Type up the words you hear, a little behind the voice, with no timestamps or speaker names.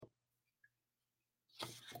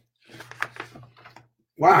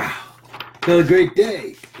Wow, another great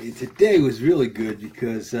day. And today was really good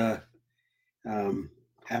because after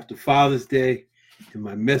Father's Day and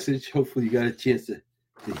my message, hopefully you got a chance to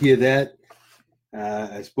hear that.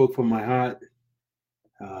 I spoke from my heart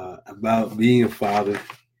about being a father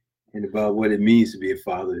and about what it means to be a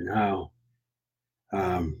father and how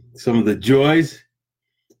some of the joys,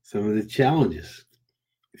 some of the challenges.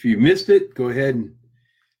 If you missed it, go ahead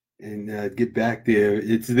and get back there.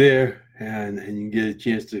 It's there, and you can get a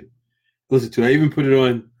chance to listen to it. I even put it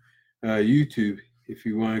on YouTube if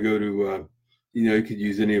you want to go to, you could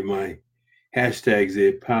use any of my hashtags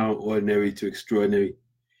there, Power Ordinary to Extraordinary,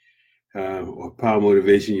 or Power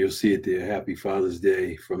Motivation. You'll see it there. Happy Father's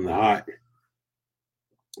Day from the heart.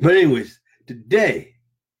 But anyways, today,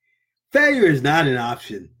 failure is not an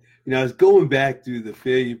option. I was going back through the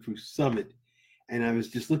Failure Proof Summit, and I was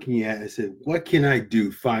just looking at it. I said, what can I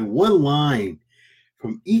do? Find one line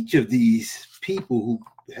from each of these people who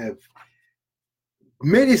have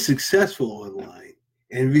made it successful online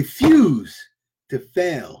and refuse to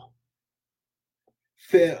fail.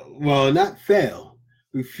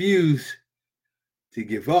 Refuse to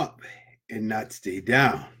give up and not stay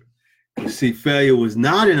down. You see, failure was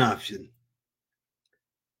not an option.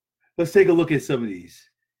 Let's take a look at some of these.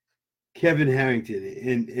 Kevin Harrington,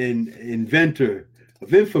 inventor of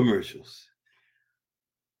infomercials.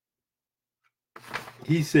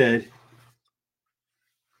 He said,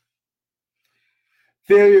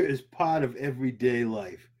 failure is part of everyday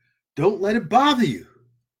life. Don't let it bother you.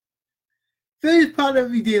 Failure is part of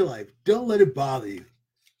everyday life. Don't let it bother you.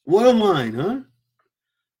 What a line, huh?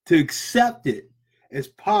 To accept it as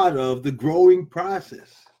part of the growing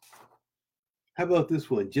process. How about this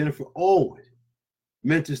one? Jennifer Allwood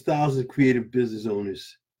mentors thousands of creative business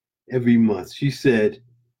owners every month. She said,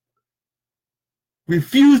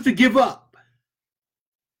 refuse to give up.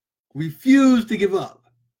 Refuse to give up.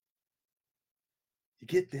 You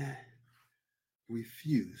get that?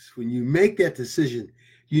 Refuse. When you make that decision,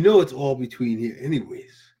 you know it's all between here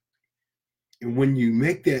anyways. And when you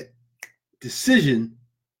make that decision,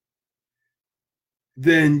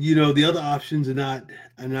 then the other options are not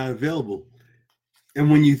available. And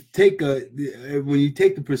when you take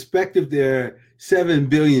the perspective, there are 7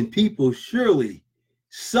 billion people, surely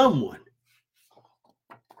someone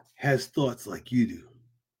has thoughts like you do.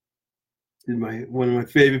 One of my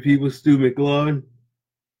favorite people, Stu McLaren,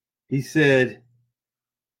 he said,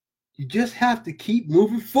 you just have to keep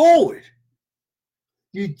moving forward.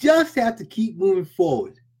 You just have to keep moving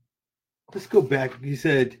forward. Let's go back. He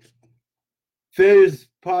said, failure is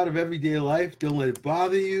part of everyday life. Don't let it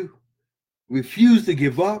bother you. Refuse to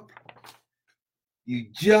give up. You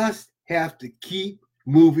just have to keep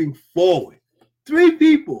moving forward. Three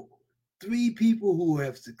people who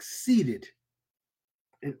have succeeded.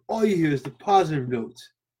 And all you hear is the positive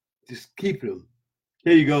notes. Just keep them.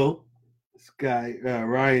 Here you go. This guy,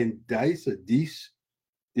 Ryan Deiss,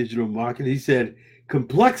 digital marketing, he said,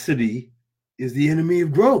 complexity is the enemy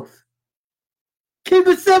of growth. Keep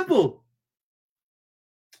it simple.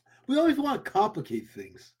 We always want to complicate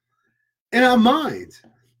things in our minds.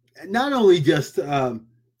 Not only just on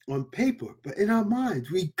paper, but in our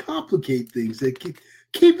minds. We complicate things.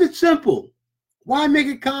 Keep it simple. Why make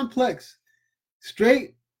it complex?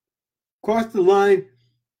 Straight, cross the line,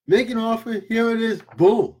 make an offer, here it is,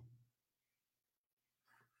 boom.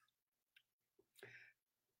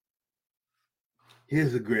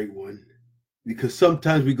 Here's a great one, because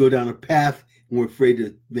sometimes we go down a path and we're afraid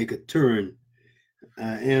to make a turn.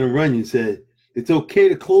 Anna Runyon said, it's okay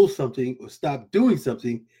to close something or stop doing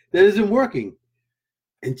something that isn't working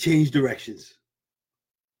and change directions.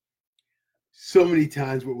 So many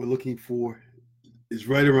times what we're looking for is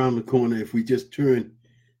right around the corner if we just turn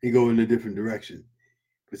and go in a different direction.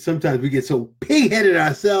 But sometimes we get so pig-headed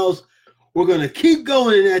ourselves, we're going to keep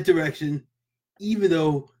going in that direction, even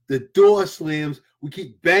though the door slams, we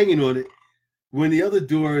keep banging on it when the other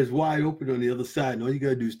door is wide open on the other side, and all you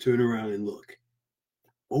got to do is turn around and look.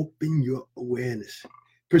 Open your awareness.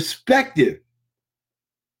 Perspective.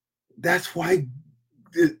 That's why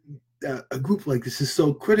a group like this is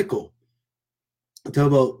so critical. Talk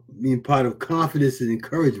about being part of confidence and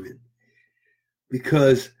encouragement,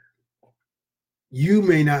 because you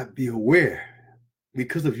may not be aware.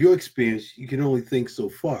 Because of your experience, you can only think so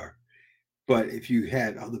far. But if you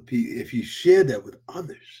had other people, if you shared that with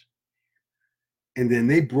others, and then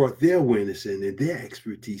they brought their awareness in and their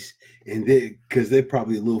expertise, and because they're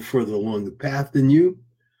probably a little further along the path than you,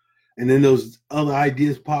 and then those other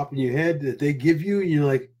ideas pop in your head that they give you, and you're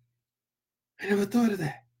like, I never thought of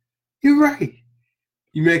that. You're right.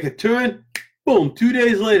 You make a turn, boom, 2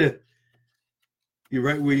 days later, you're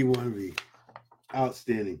right where you want to be.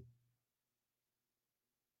 Outstanding.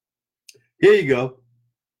 Here you go.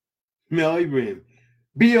 Mel Abraham.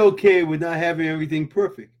 Be okay with not having everything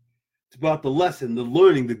perfect. It's about the lesson, the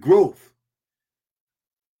learning, the growth.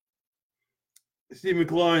 Steve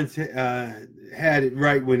McLaurin had it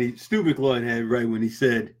right when Stu McLaurin had it right when he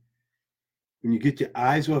said, when you get your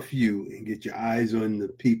eyes off you and get your eyes on the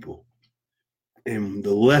people and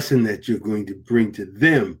the lesson that you're going to bring to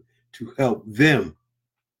them to help them,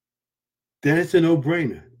 then it's a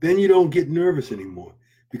no-brainer. Then you don't get nervous anymore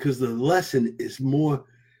because the lesson is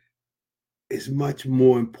much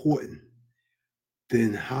more important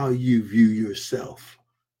than how you view yourself.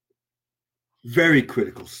 Very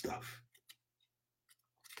critical stuff.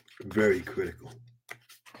 Very critical.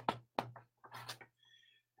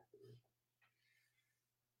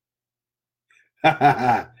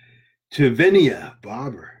 Trevenia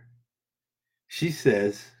Barber. She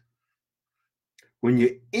says, when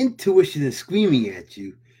your intuition is screaming at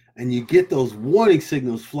you and you get those warning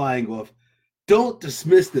signals flying off, don't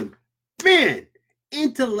dismiss them. Man,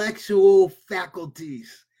 intellectual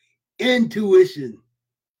faculties, intuition.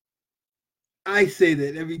 I say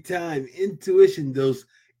that every time. Intuition, those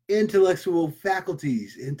intellectual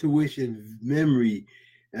faculties, intuition, memory,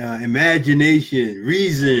 imagination,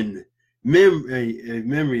 reason,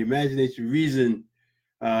 memory, imagination, reason.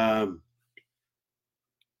 I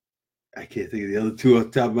can't think of the other two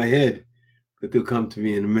off the top of my head, but they'll come to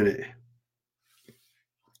me in a minute.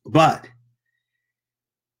 But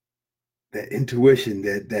that intuition,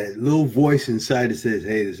 that little voice inside that says,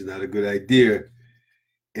 hey, this is not a good idea.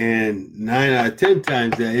 And 9 out of 10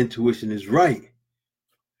 times that intuition is right.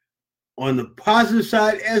 On the positive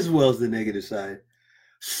side as well as the negative side.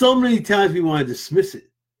 So many times we want to dismiss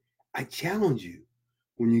it. I challenge you,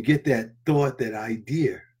 when you get that thought, that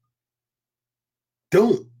idea,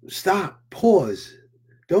 don't stop, pause.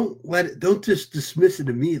 Don't just dismiss it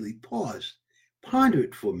immediately. Pause. Ponder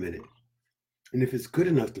it for a minute. And if it's good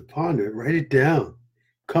enough to ponder it, write it down.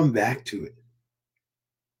 Come back to it.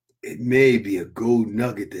 It may be a gold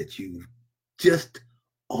nugget that you just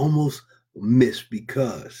almost missed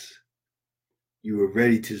because you were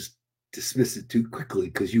ready to dismiss it too quickly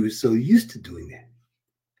because you were so used to doing that.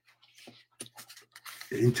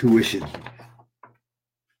 Intuition.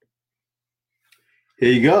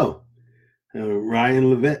 Here you go.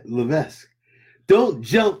 Ryan Levesque. Don't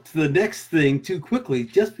jump to the next thing too quickly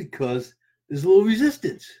just because there's a little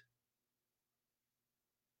resistance.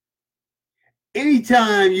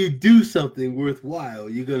 Anytime you do something worthwhile,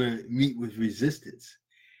 you're going to meet with resistance.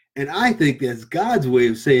 And I think that's God's way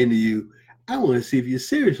of saying to you, I want to see if you're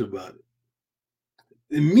serious about it.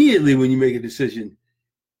 Immediately when you make a decision,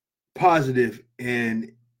 positive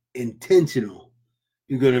and intentional,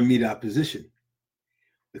 you're going to meet opposition.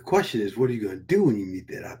 The question is, what are you going to do when you meet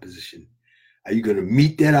that opposition? Are you going to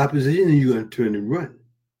meet that opposition or are you going to turn and run?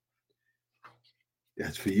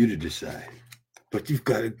 That's for you to decide. But you've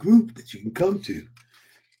got a group that you can come to,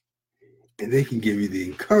 and they can give you the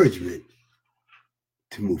encouragement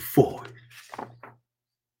to move forward.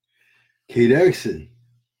 Kate Erickson.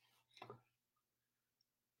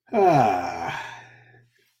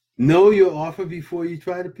 Know your offer before you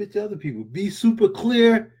try to pitch other people. Be super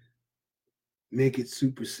clear. Make it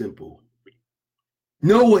super simple.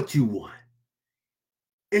 Know what you want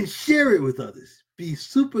and share it with others. Be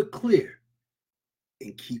super clear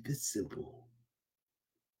and keep it simple.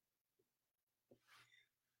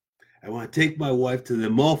 I want to take my wife to the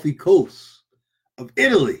Amalfi Coast of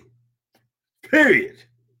Italy. Period.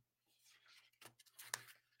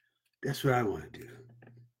 That's what I want to do.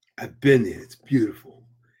 I've been there. It's beautiful.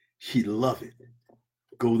 She'd love it.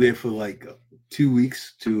 Go there for like 2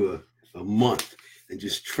 weeks to a month and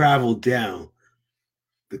just travel down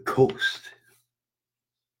the coast.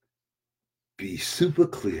 Be super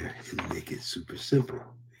clear and make it super simple.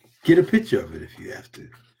 Get a picture of it if you have to.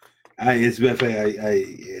 As a matter of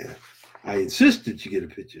fact, I insist that you get a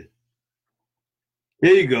picture.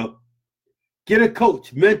 There you go. Get a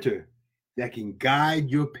coach, mentor that can guide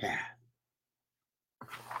your path.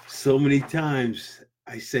 So many times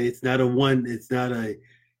I say it's not a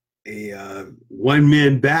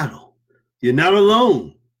one-man battle. You're not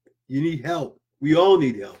alone. You need help. We all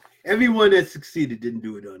need help. Everyone that succeeded didn't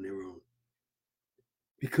do it on their own.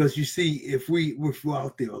 Because you see, if we're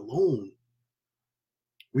out there alone,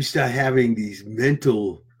 we start having these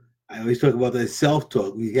mental, I always talk about that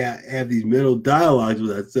self-talk. We have these mental dialogues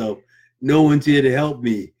with ourselves. No one's here to help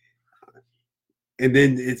me. And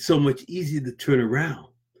then it's so much easier to turn around.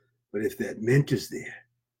 But if that mentor's there,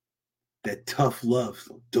 that tough love,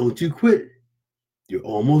 so don't you quit. You're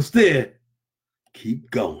almost there.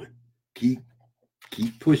 Keep going. Keep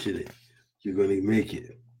pushing it. you're going to make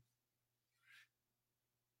it.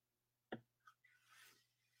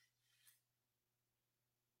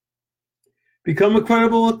 Become a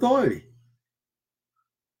credible authority.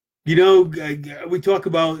 You know, we talk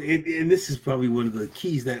about, and this is probably one of the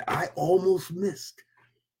keys that I almost missed.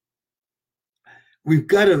 We've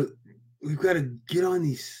got to get on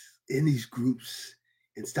these groups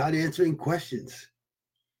and start answering questions.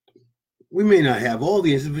 We may not have all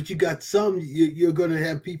the answers, but you got some. You're going to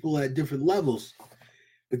have people at different levels.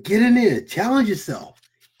 But get in there, challenge yourself,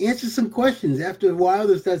 answer some questions. After a while,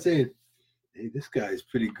 they'll start saying, "Hey, this guy is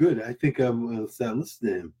pretty good. I think I'm going to start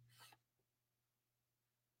listening to him."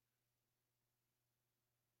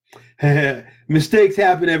 Mistakes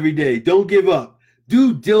happen every day. Don't give up.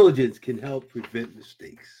 Due diligence can help prevent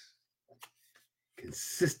mistakes.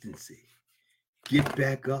 Consistency. Get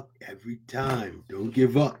back up every time. Don't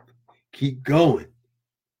give up. Keep going.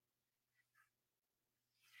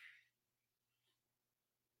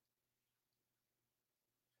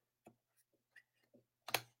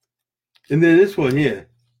 And then this one here.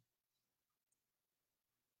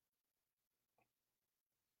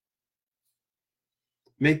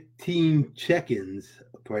 Make team check-ins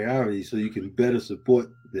a priority so you can better support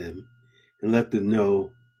them and let them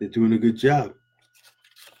know they're doing a good job.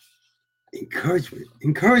 Encouragement.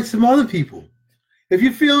 Encourage some other people. If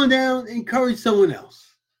you're feeling down, encourage someone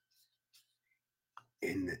else.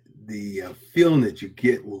 And the feeling that you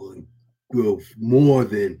get will more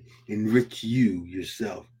than enrich you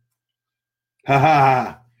yourself. Ha ha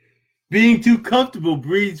ha. Being too comfortable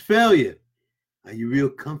breeds failure. Are you real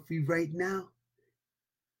comfy right now?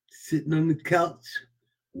 Sitting on the couch,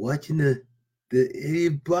 watching the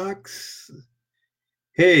idiot box?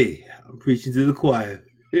 Hey, I'm preaching to the choir.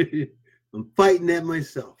 I'm fighting that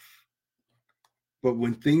myself. But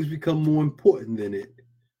when things become more important than it,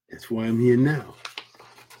 that's why I'm here now.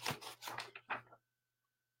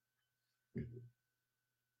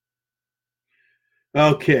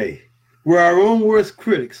 Okay. We're our own worst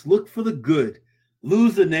critics. Look for the good.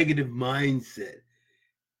 Lose the negative mindset.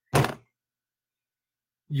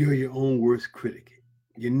 You're your own worst critic.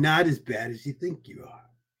 You're not as bad as you think you are.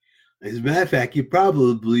 As a matter of fact, you're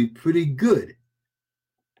probably pretty good.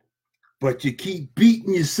 But you keep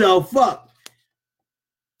beating yourself up.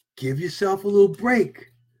 Give yourself a little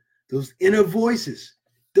break. Those inner voices.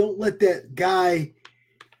 Don't let that guy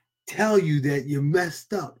tell you that you're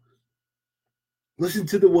messed up. Listen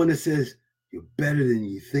to the one that says, you're better than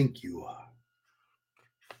you think you are.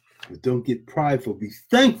 But don't get prideful. Be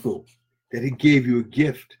thankful that he gave you a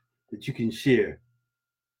gift that you can share.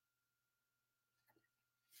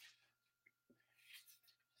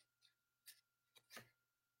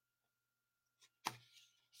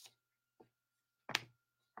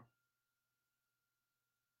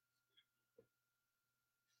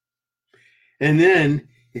 And then,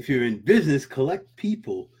 if you're in business, collect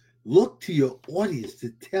people. Look to your audience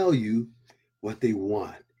to tell you what they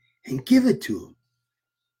want and give it to them.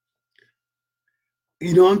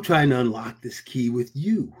 You know, I'm trying to unlock this key with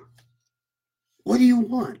you. What do you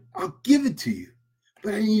want? I'll give it to you.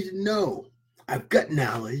 But I need to know. I've got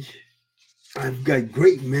knowledge. I've got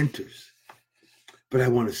great mentors. But I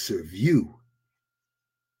want to serve you.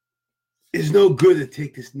 It's no good to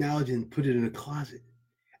take this knowledge and put it in a closet.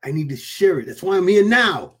 I need to share it. That's why I'm here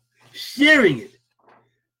now, sharing it.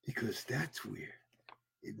 Because that's where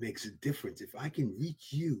it makes a difference. If I can reach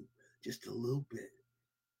you just a little bit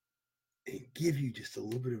and give you just a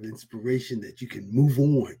little bit of inspiration that you can move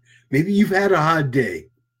on. Maybe you've had a hard day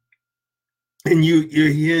and you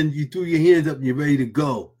threw your hands up and you're ready to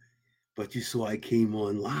go. But you saw I came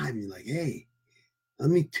on live and you're like, hey, let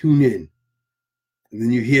me tune in. And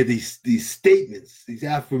then you hear these statements, these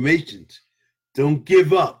affirmations. Don't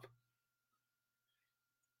give up.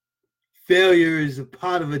 Failure is a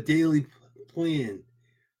part of a daily plan.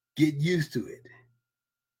 Get used to it.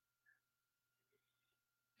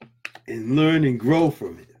 And learn and grow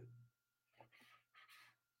from it.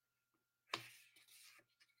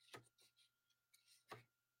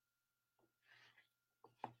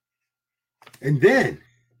 And then,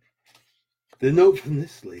 the note from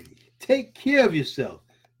this lady. Take care of yourself.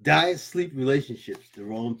 Diet, sleep, relationships,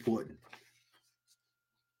 they're all important.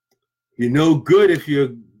 You're no good if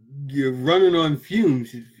you're running on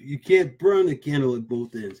fumes. You can't burn the candle at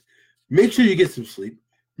both ends. Make sure you get some sleep.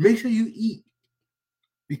 Make sure you eat.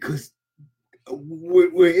 Because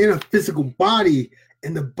we're in a physical body,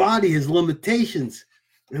 and the body has limitations,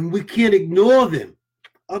 and we can't ignore them.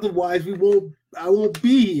 Otherwise, I won't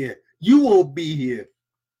be here. You won't be here.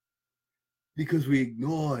 Because we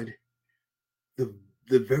ignored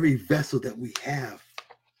the very vessel that we have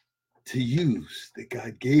to use that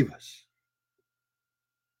God gave us.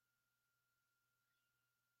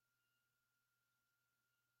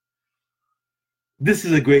 This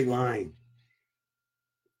is a great line.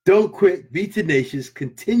 Don't quit, be tenacious,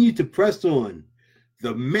 continue to press on.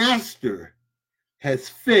 The master has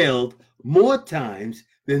failed more times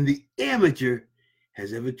than the amateur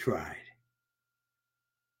has ever tried.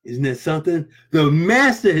 Isn't that something? The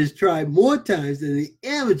master has tried more times than the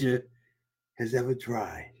amateur has ever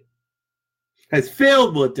tried. Has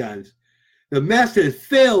failed more times. The master has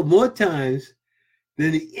failed more times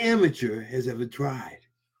than the amateur has ever tried.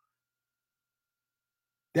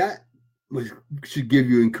 That should give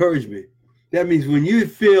you encouragement. That means when you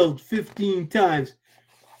failed 15 times,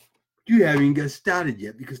 you haven't even got started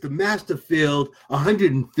yet, because the master failed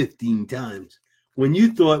 115 times. When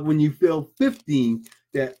you thought when you failed 15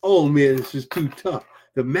 that, oh man, this is too tough,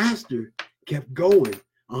 the master kept going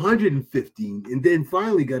 115 and then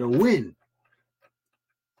finally got a win.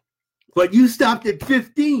 But you stopped at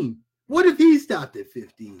 15. What if he stopped at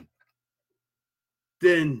 15?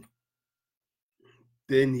 Then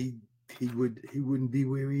he wouldn't be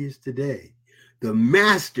where he is today. The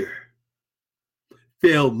master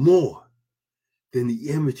failed more than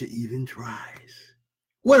the amateur even tries.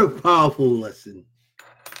 What a powerful lesson.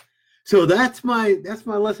 So that's my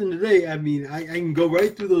lesson today. I mean, I can go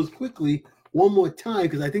right through those quickly one more time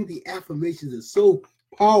because I think the affirmations are so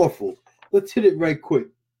powerful. Let's hit it right quick.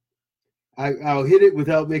 I'll hit it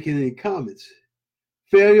without making any comments.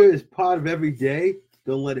 Failure is part of every day.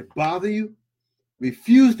 Don't let it bother you.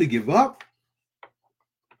 Refuse to give up.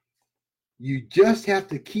 You just have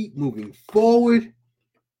to keep moving forward.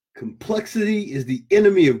 Complexity is the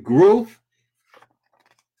enemy of growth.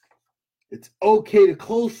 It's okay to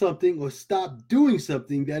close something or stop doing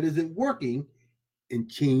something that isn't working and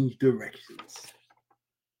change directions.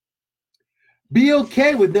 Be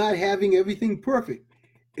okay with not having everything perfect.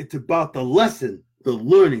 It's about the lesson, the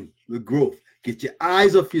learning, the growth. Get your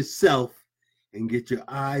eyes off yourself and get your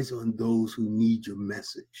eyes on those who need your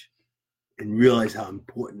message, and realize how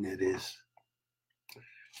important that is.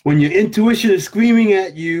 When your intuition is screaming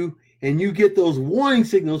at you and you get those warning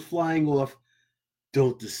signals flying off,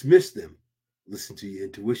 don't dismiss them. Listen to your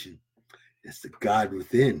intuition. That's the God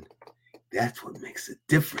within. That's what makes a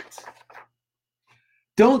difference.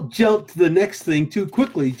 Don't jump to the next thing too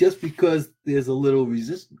quickly just because there's a little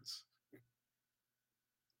resistance.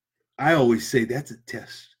 I always say that's a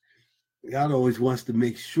test. God always wants to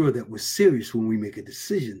make sure that we're serious when we make a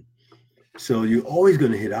decision. So you're always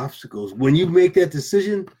going to hit obstacles. When you make that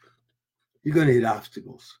decision, you're going to hit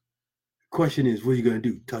obstacles. The question is, what are you going to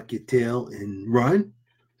do? Tuck your tail and run?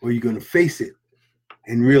 Or are you going to face it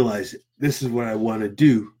and realize this is what I want to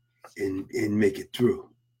do and make it through?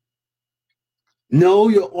 Know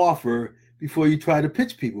your offer before you try to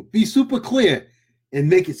pitch people. Be super clear and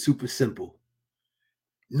make it super simple.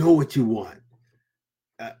 Know what you want.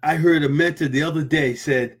 I heard a mentor the other day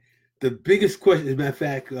said the biggest question, as a matter of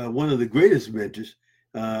fact, one of the greatest mentors,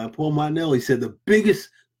 Paul Martinelli, said the biggest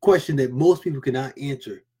question that most people cannot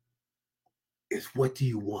answer is, what do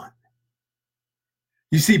you want?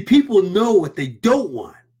 You see, people know what they don't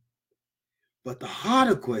want. But the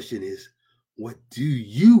harder question is, what do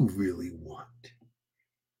you really want?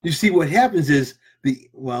 You see, what happens is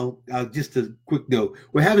just a quick note.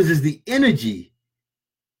 What happens is the energy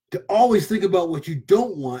to always think about what you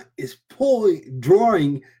don't want is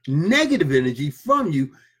drawing negative energy from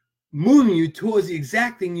you, moving you towards the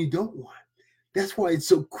exact thing you don't want. That's why it's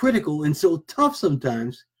so critical and so tough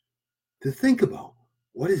sometimes to think about,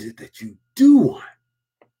 what is it that you do want?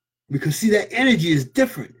 Because see, that energy is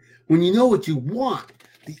different. When you know what you want,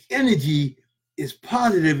 the energy is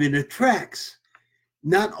positive and attracts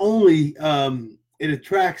not only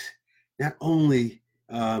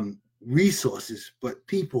resources, but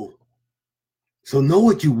people. So know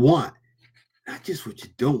what you want, not just what you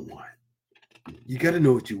don't want. You got to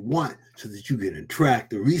know what you want so that you can attract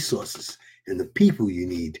the resources and the people you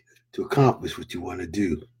need to accomplish what you want to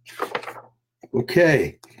do.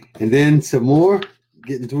 Okay, and then some more.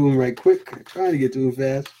 Getting through them right quick. I'm trying to get through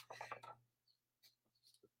them fast.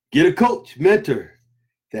 Get a coach, mentor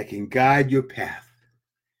that can guide your path.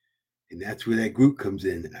 And that's where that group comes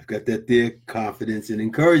in. I've got that there, confidence and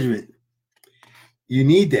encouragement. You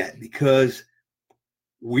need that because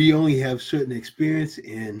we only have certain experience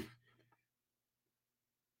and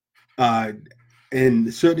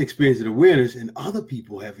certain experience and awareness, and other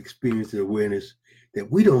people have experience and awareness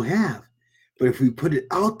that we don't have. But if we put it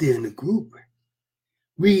out there in the group,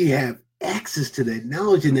 we have access to that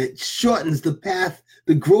knowledge, and that shortens the path,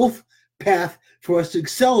 the growth path, for us to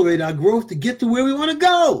accelerate our growth to get to where we want to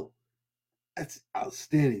go. That's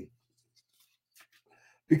outstanding.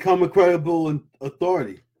 Become a credible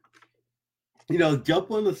authority.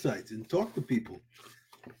 Jump on the sites and talk to people.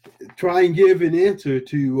 try and give an answer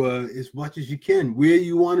to as much as you can where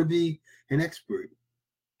you want to be an expert.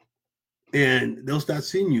 And they'll start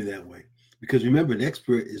seeing you that way. Because remember, an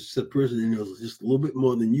expert is a person that knows just a little bit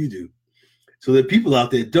more than you do. So there are people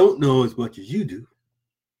out there that don't know as much as you do.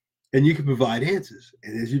 And you can provide answers.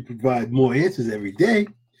 And as you provide more answers every day,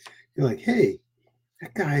 you're like, hey,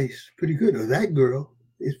 that guy's pretty good. Or that girl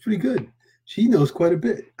is pretty good. She knows quite a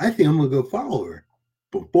bit. I think I'm going to go follow her.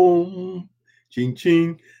 Boom, boom, ching,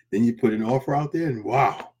 ching. Then you put an offer out there and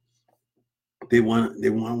wow, they want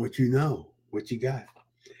what you know, what you got.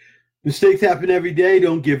 Mistakes happen every day.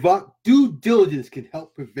 Don't give up. Due diligence can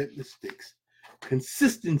help prevent mistakes.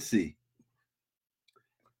 Consistency.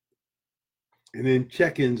 And then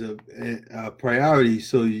check-ins are priorities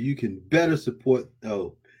so you can better support.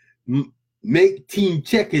 Make team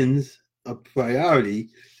check-ins a priority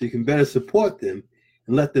so you can better support them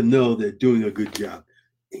and let them know they're doing a good job.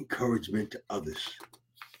 Encouragement to others.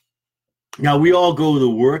 Now, we all go to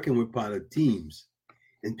work and we're part of teams.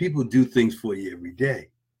 And people do things for you every day.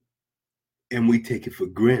 And we take it for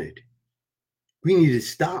granted. We need to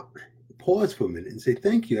stop, pause for a minute and say,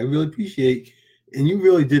 thank you. I really appreciate. And you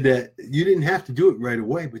really did that. You didn't have to do it right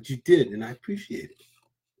away, but you did. And I appreciate it.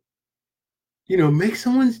 You know, make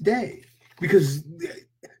someone's day. Because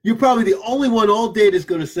you're probably the only one all day that's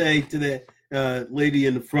going to say to that lady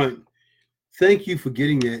in the front, thank you for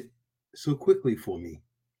getting that so quickly for me.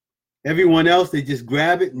 Everyone else, they just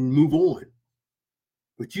grab it and move on.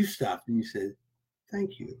 But you stopped and you said,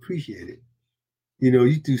 thank you, appreciate it. You know,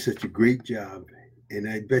 you do such a great job. And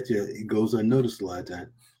I bet you it goes unnoticed a lot of times.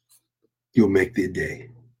 You'll make their day.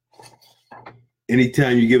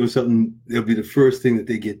 Anytime you give them something, it'll be the first thing that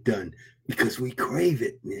they get done. Because we crave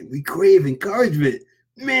it, man. We crave encouragement.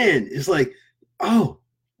 Man, it's like, oh,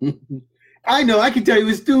 I know. I can tell you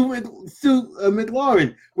with Stu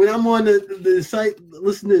McLaurin. When I'm on the site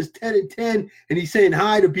listening to his 10 and 10, and he's saying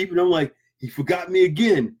hi to people, and I'm like, he forgot me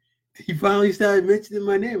again. He finally started mentioning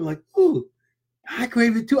my name. I'm like, oh, I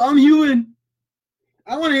crave it too. I'm human.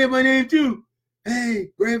 I want to hear my name too.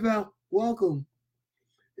 Hey, Brave Al, welcome.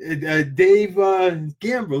 Dave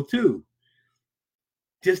Gambrel too.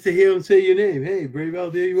 Just to hear him say your name. Hey, Brave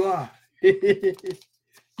Al, there you are.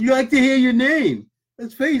 You like to hear your name.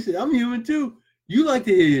 Let's face it, I'm human too. You like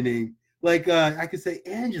to hear your name. Like I could say,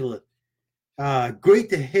 Angela, great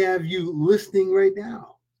to have you listening right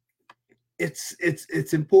now.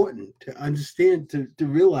 It's important to understand, to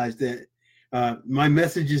realize that my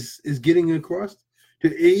message is getting across,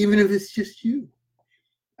 even if it's just you.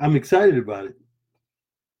 I'm excited about it.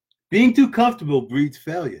 Being too comfortable breeds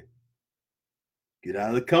failure. Get out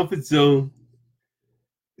of the comfort zone.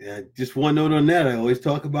 Yeah, just one note on that. I always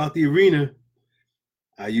talk about the arena.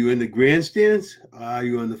 Are you in the grandstands? Or are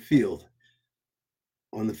you on the field?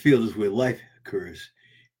 On the field is where life occurs.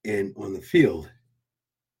 And on the field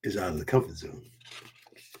is out of the comfort zone.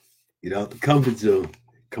 Get out the comfort zone.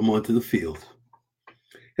 Come onto the field.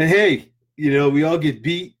 And hey, you know, we all get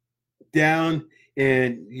beat down.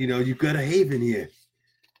 And, you know, you've got a haven here.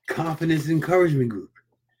 Confidence Encouragement Group.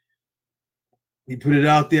 You put it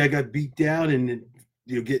out there, I got beat down, and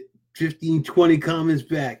you'll get 15, 20 comments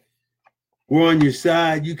back. We're on your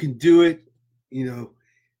side. You can do it. You know,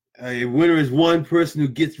 a winner is one person who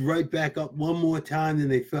gets right back up one more time than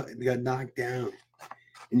they got knocked down.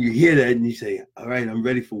 And you hear that and you say, all right, I'm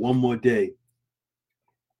ready for one more day.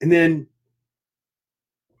 And then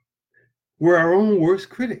we're our own worst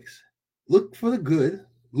critics. Look for the good,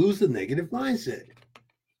 lose the negative mindset.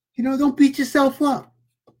 You know, don't beat yourself up.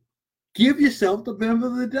 Give yourself the benefit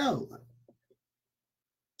of the doubt.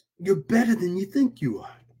 You're better than you think you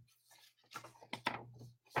are.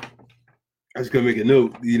 I was going to make a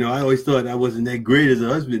note. You know, I always thought I wasn't that great as a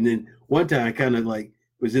husband. And one time I kind of like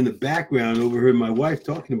was in the background, overheard my wife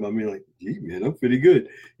talking about me, like, gee, man, I'm pretty good.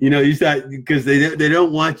 You know, you start, because they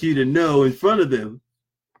don't want you to know in front of them.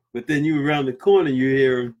 But then you around the corner, you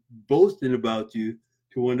hear them boasting about you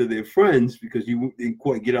to one of their friends because you didn't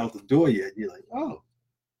quite get out the door yet. And you're like, oh,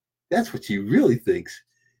 that's what she really thinks.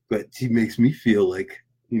 But she makes me feel like,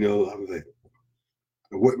 you know, I'm like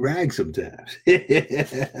a wet rag sometimes.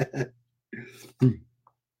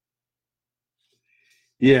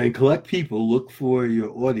 Yeah, and collect people. Look for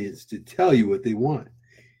your audience to tell you what they want.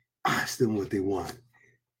 Ask them what they want.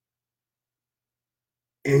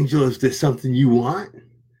 Angel, is there something you want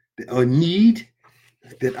or need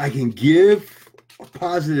that I can give a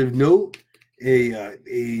positive note,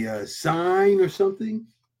 a sign or something?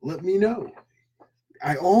 Let me know.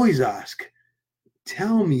 I always ask,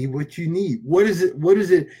 tell me what you need. What is it? What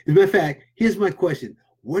is it? As a matter of fact, here's my question.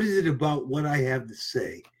 What is it about what I have to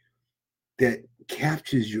say that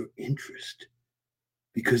captures your interest?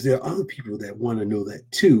 because there are other people that want to know that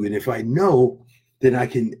too. And if I know, then I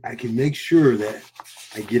can make sure that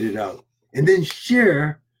I get it out, and then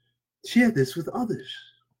share this with others.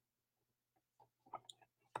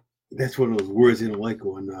 That's one of those words they don't like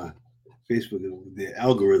on Facebook, the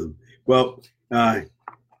algorithm. Well,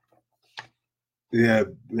 yeah,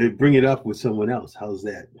 they bring it up with someone else. How's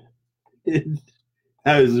that?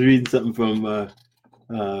 I was reading something from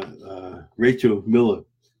Rachel Miller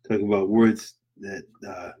talking about words that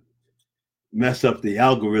mess up the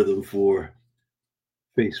algorithm for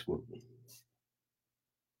Facebook.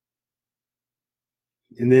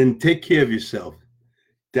 And then take care of yourself.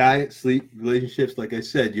 Diet, sleep, relationships, like I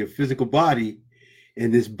said, your physical body,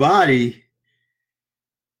 and this body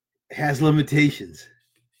has limitations.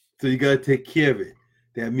 So you got to take care of it.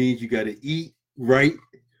 That means you got to eat right.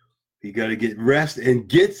 You got to get rest and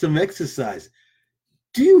get some exercise.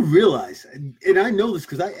 Do you realize, and I know this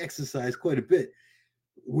because I exercise quite a bit,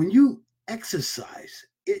 when you exercise,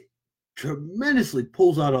 it tremendously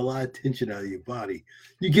pulls out a lot of tension out of your body.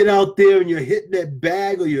 You get out there and you're hitting that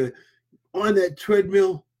bag or you're on that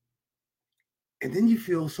treadmill, and then you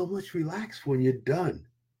feel so much relaxed when you're done.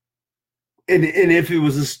 And if it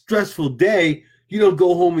was a stressful day, you don't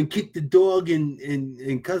go home and kick the dog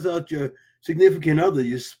and cuss out your significant other,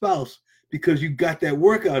 your spouse, because you got that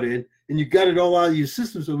workout in and you got it all out of your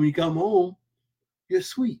system. So when you come home, you're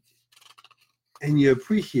sweet and you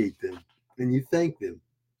appreciate them and you thank them.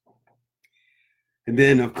 And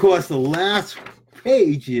then, of course, the last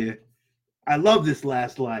page here, I love this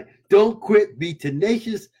last line. Don't quit, be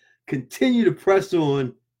tenacious, continue to press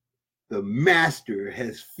on. The master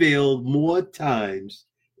has failed more times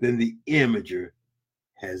than the amateur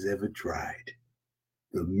has ever tried.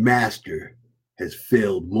 The master has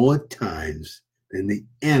failed more times than the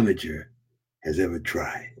amateur has ever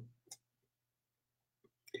tried.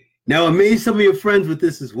 Now, amaze some of your friends with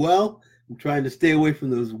this as well. I'm trying to stay away from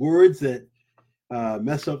those words that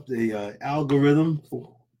mess up the algorithm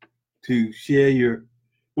to share your,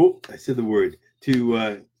 I said the word,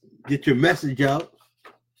 to get your message out.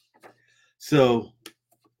 So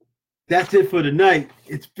that's it for tonight.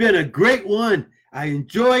 It's been a great one. I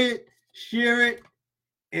enjoy it. Share it.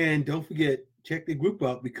 And don't forget, check the group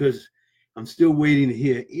out because I'm still waiting to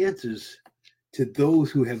hear answers to those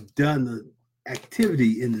who have done the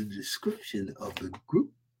activity in the description of the group.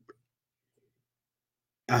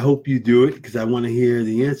 I hope you do it because I want to hear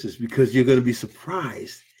the answers, because you're going to be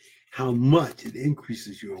surprised how much it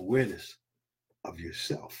increases your awareness of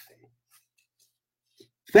yourself.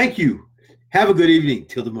 Thank you. Have a good evening.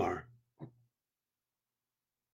 Till tomorrow.